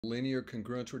linear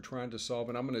congruence we're trying to solve,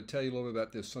 and I'm going to tell you a little bit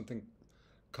about this, something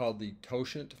called the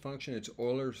Totient function. It's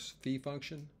Euler's phi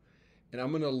function, and I'm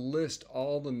going to list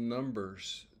all the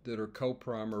numbers that are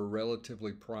coprime or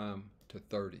relatively prime to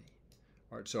 30.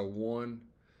 All right, so 1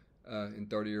 and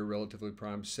 30 are relatively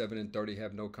prime. 7 and 30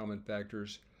 have no common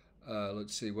factors.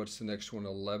 Let's see, what's the next one?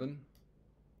 11.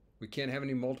 We can't have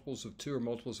any multiples of 2 or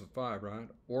multiples of 5, right?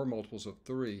 Or multiples of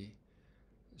 3.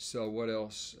 So what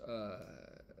else?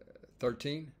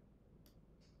 13.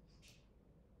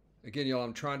 Again, y'all,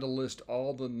 I'm trying to list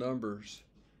all the numbers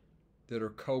that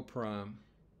are coprime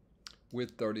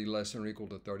with 30 less than or equal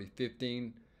to 30.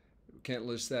 15, can't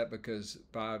list that because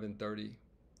 5 and 30.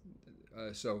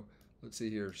 So let's see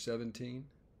here, 17.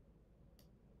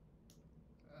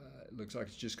 It looks like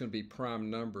it's just going to be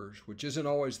prime numbers, which isn't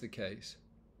always the case.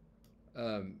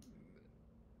 What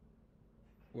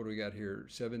do we got here?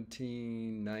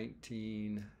 17,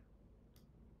 19,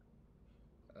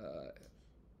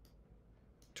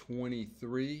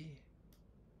 23,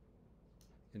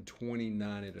 and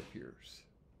 29 it appears.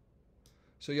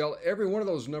 So y'all, every one of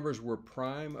those numbers were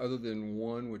prime other than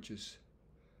 1, which is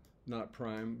not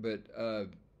prime, but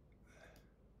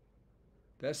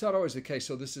that's not always the case.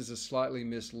 So this is a slightly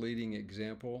misleading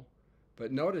example,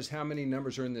 but notice how many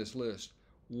numbers are in this list.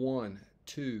 1,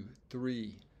 2,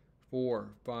 3, 4,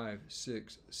 5,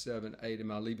 6, 7, 8.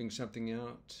 Am I leaving something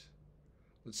out?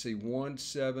 Let's see, 1,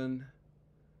 7,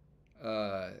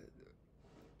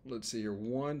 let's see here,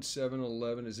 1, 7,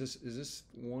 11. Is this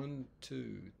 1,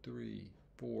 2, 3,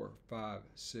 4, 5,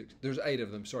 6? There's 8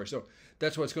 of them, sorry. So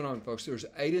that's what's going on, folks. There's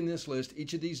 8 in this list.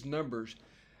 Each of these numbers,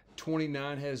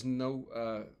 29 has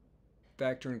no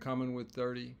factor in common with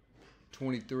 30.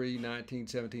 23, 19,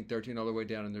 17, 13, all the way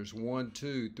down, and there's 1,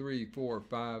 2, 3, 4,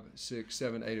 5, 6,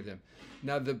 7, 8 of them.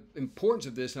 Now, the importance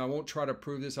of this, and I won't try to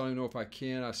prove this, I don't even know if I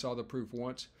can, I saw the proof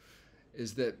once,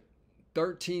 is that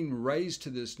 13 raised to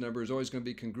this number is always going to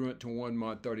be congruent to 1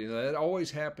 mod 30. Now, that always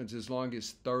happens as long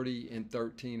as 30 and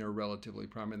 13 are relatively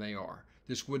prime, and they are.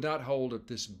 This would not hold if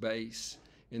this base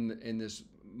in this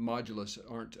modulus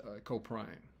aren't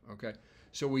coprime, okay?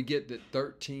 So we get that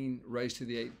 13 raised to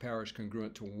the 8th power is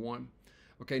congruent to 1.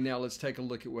 Okay, now let's take a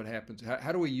look at what happens.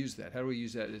 How do we use that? How do we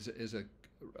use that as a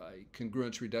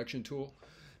congruence reduction tool?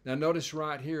 Now notice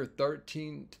right here,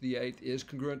 13 to the 8th is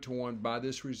congruent to 1 by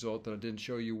this result that I didn't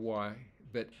show you why.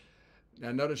 But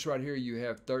now notice right here you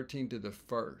have 13 to the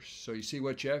 1st. So you see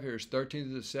what you have here is 13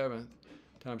 to the 7th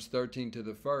times 13 to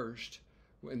the 1st.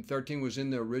 And 13 was in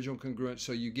the original congruence,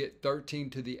 so you get 13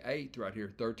 to the 8th right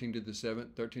here. 13 to the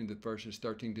 7th, 13 to the 1st is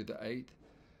 13 to the 8th.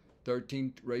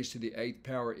 13 raised to the 8th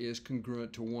power is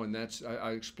congruent to 1. That's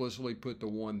I explicitly put the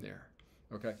 1 there.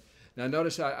 Okay. Now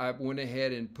notice I went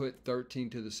ahead and put 13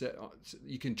 to the set.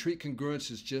 You can treat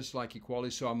congruences just like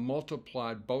equality. So I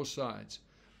multiplied both sides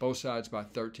by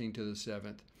 13 to the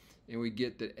 7th, and we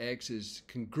get that x is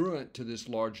congruent to this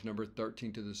large number,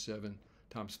 13 to the 7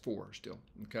 times 4 still.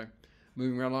 Okay.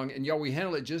 Moving right along, and y'all, we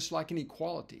handle it just like an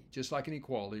equality,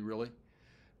 really.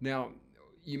 Now,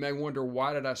 you may wonder,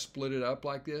 why did I split it up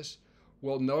like this?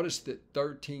 Well, notice that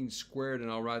 13 squared, and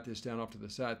I'll write this down off to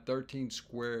the side, 13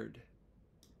 squared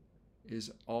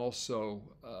is also,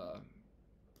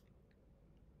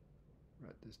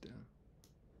 write this down.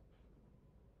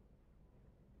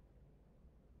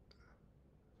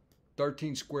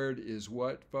 $13 squared is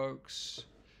what, folks?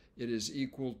 It is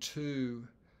equal to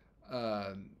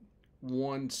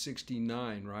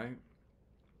 169, right?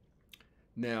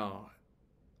 Now,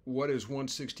 what is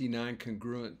 169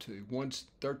 congruent to?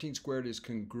 13 squared is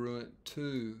congruent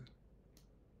to,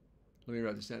 let me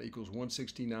write this down, equals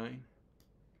 169.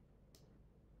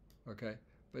 Okay,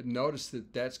 but notice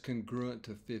that that's congruent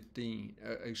to 15,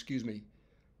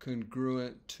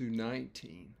 congruent to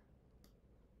 19.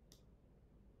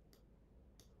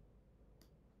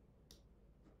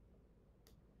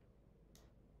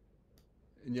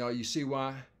 And y'all, you see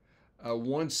why?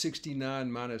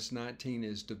 169 minus 19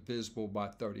 is divisible by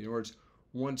 30. In other words,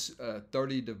 once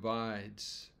 30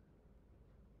 divides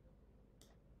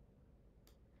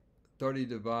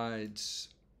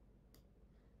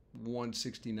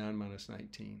 169 minus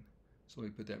 19. So let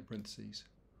me put that in parentheses.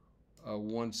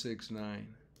 169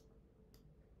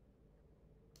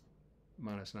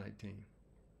 minus 19.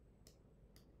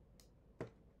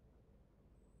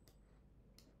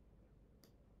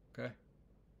 Okay.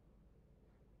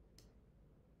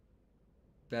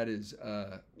 That is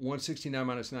 169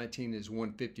 minus 19 is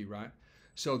 150, right?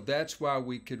 So that's why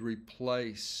we could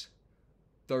replace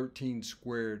 13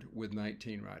 squared with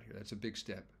 19 right here. That's a big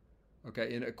step.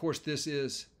 Okay, and of course this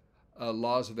is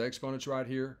laws of exponents right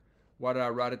here. Why did I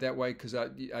write it that way? Because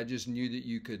I just knew that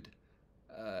you could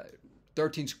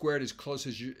 13 squared as close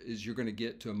as you're going to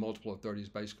get to a multiple of 30 is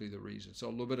basically the reason. So a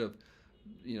little bit of,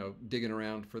 digging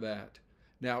around for that.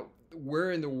 Now,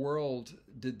 where in the world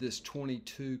did this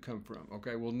 22 come from?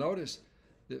 Okay, well, notice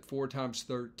that 4 times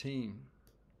 13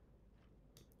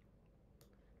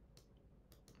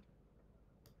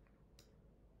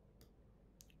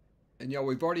 and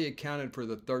we've already accounted for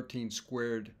the 13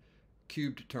 squared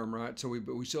cubed term, right? So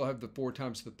but we still have the 4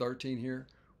 times the 13 here,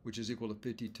 which is equal to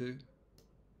 52.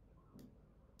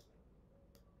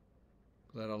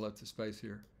 Glad I left the space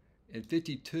here. And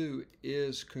 52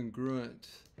 is congruent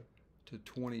to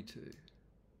 22.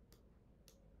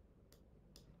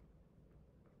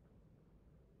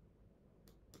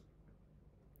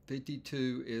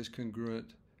 (52) is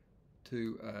congruent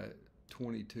to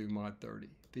 22 mod 30.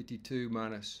 52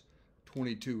 minus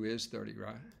 22 is 30,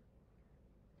 right?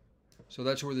 So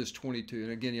that's where this 22,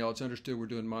 and again, y'all, it's understood we're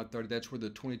doing mod 30. That's where the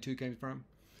 22 came from.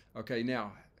 Okay,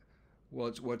 now,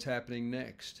 what's happening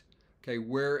next? Okay,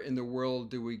 where in the world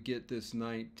do we get this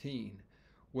 19?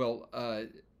 Well,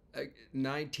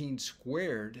 19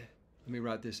 squared, let me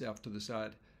write this out to the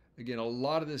side. Again, a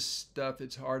lot of this stuff,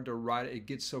 it's hard to write. It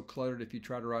gets so cluttered if you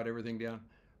try to write everything down.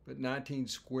 But 19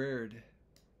 squared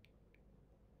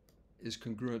is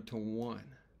congruent to 1.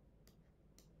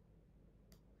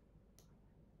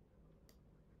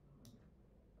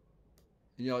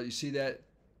 And you see that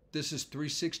this is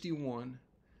 361.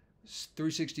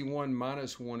 361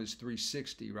 minus 1 is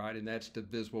 360, right? And that's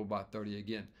divisible by 30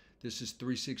 again. This is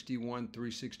 361.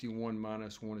 361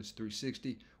 minus 1 is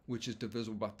 360, which is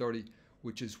divisible by 30,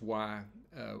 which is why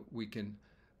we can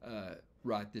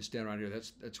write this down right here.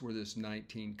 That's where this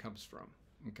 19 comes from,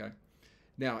 okay?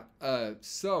 Now,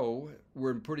 so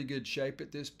we're in pretty good shape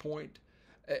at this point.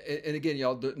 And again,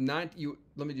 y'all,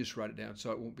 let me just write it down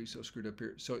so it won't be so screwed up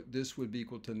here. So this would be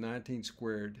equal to 19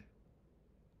 squared,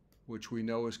 which we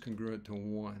know is congruent to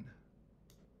 1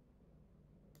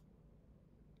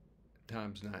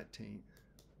 times 19,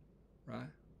 right?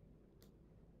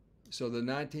 So the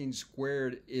 19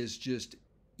 squared is just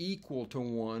equal to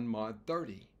 1 mod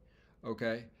 30,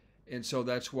 okay? And so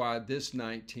that's why this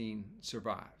 19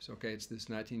 survives, okay? It's this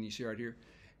 19 you see right here.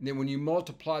 And then when you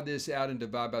multiply this out and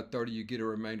divide by 30, you get a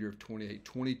remainder of 28.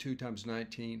 22 times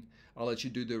 19, I'll let you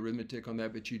do the arithmetic on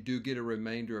that, but you do get a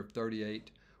remainder of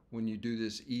 38. When you do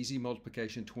this easy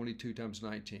multiplication, 22 times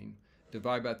 19,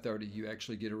 divide by 30, you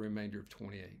actually get a remainder of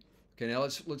 28. Okay, now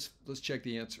let's check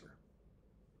the answer.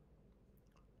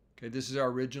 Okay, this is our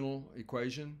original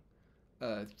equation.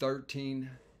 13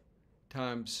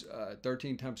 times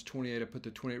 28, I put the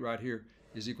 28 right here,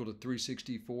 is equal to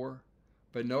 364.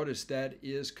 But notice that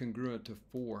is congruent to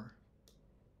 4.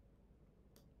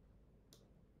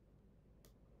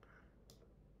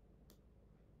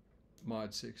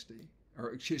 Mod 60,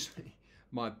 or excuse me,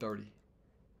 mod 30.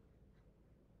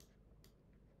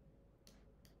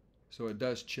 So it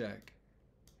does check.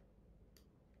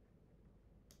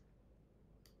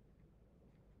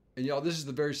 And y'all, this is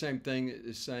the very same thing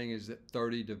it's saying is that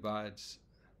 30 divides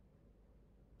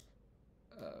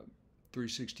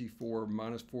 364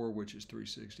 minus 4, which is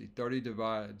 360. 30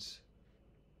 divides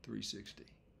 360.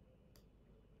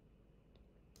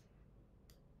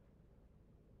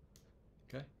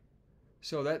 Okay,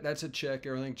 so that's a check.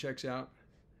 Everything checks out,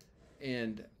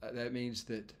 and that means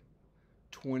that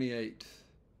 28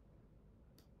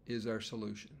 is our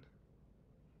solution.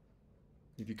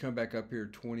 If you come back up here,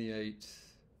 28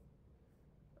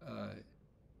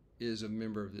 is a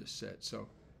member of this set, so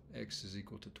x is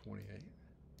equal to 28.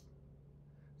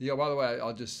 Yeah, by the way,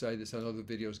 I'll just say this. I know the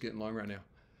video is getting long right now.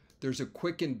 There's a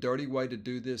quick and dirty way to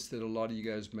do this that a lot of you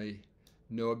guys may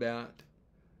know about.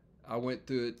 I went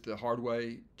through it the hard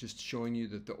way, just showing you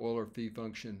that the Euler phi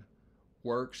function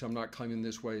works. I'm not claiming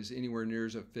this way is anywhere near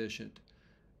as efficient.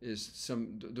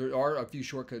 There are a few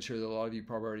shortcuts here that a lot of you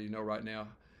probably already know right now.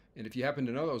 And if you happen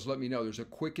to know those, let me know. There's a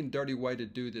quick and dirty way to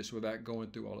do this without going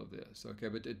through all of this, okay?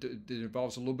 But it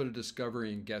involves a little bit of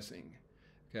discovery and guessing,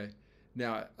 okay?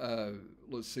 Now,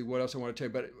 let's see what else I want to tell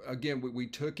you. But again, we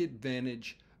took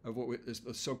advantage of what is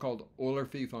the so-called Euler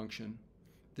phi function.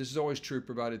 This is always true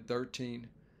provided 13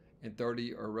 and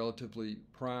 30 are relatively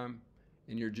prime,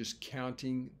 and you're just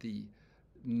counting the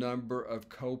number of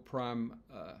coprime.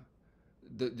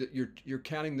 You're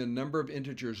counting the number of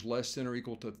integers less than or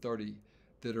equal to 30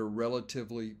 that are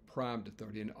relatively prime to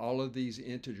 30. And all of these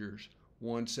integers,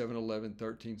 1, 7, 11,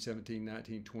 13, 17,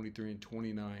 19, 23, and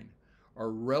 29, are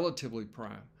relatively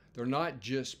prime. They're not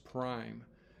just prime,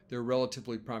 they're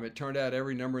relatively prime. It turned out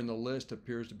every number in the list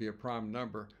appears to be a prime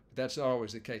number, but that's not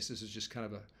always the case. This is just kind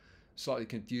of a slightly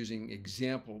confusing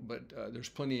example, but there's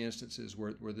plenty of instances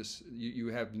where this you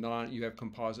have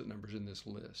composite numbers in this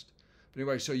list. But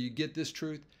anyway, so you get this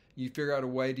truth. You figure out a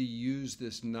way to use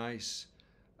this nice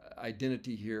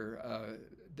identity here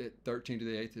that 13 to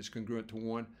the 8th is congruent to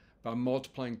 1 by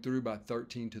multiplying through by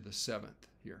 13 to the 7th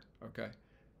here, okay?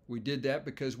 We did that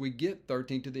because we get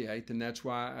 13 to the 8th, and that's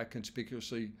why I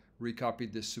conspicuously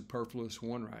recopied this superfluous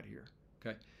 1 right here,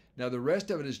 okay? Now, the rest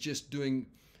of it is just doing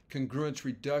congruence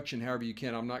reduction however you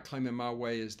can. I'm not claiming my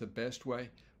way is the best way,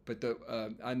 but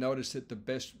I noticed that the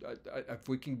best, if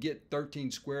we can get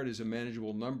 13 squared as a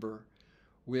manageable number,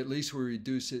 we at least we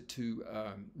reduce it to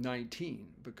 19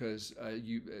 because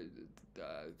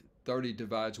 30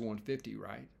 divides 150,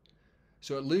 right?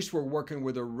 So at least we're working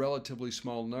with a relatively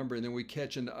small number, and then we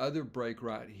catch another break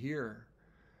right here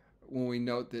when we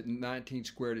note that 19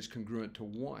 squared is congruent to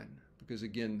 1, because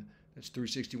again, that's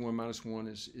 361 minus 1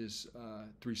 is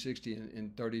 360,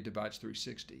 and 30 divides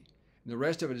 360. And the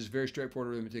rest of it is very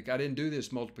straightforward arithmetic. I didn't do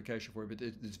this multiplication for you, but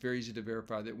it's very easy to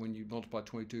verify that when you multiply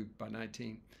 22 by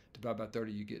 19, divide by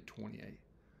 30, you get 28.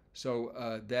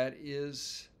 So that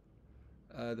is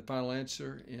the final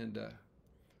answer, and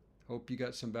hope you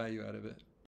got some value out of it.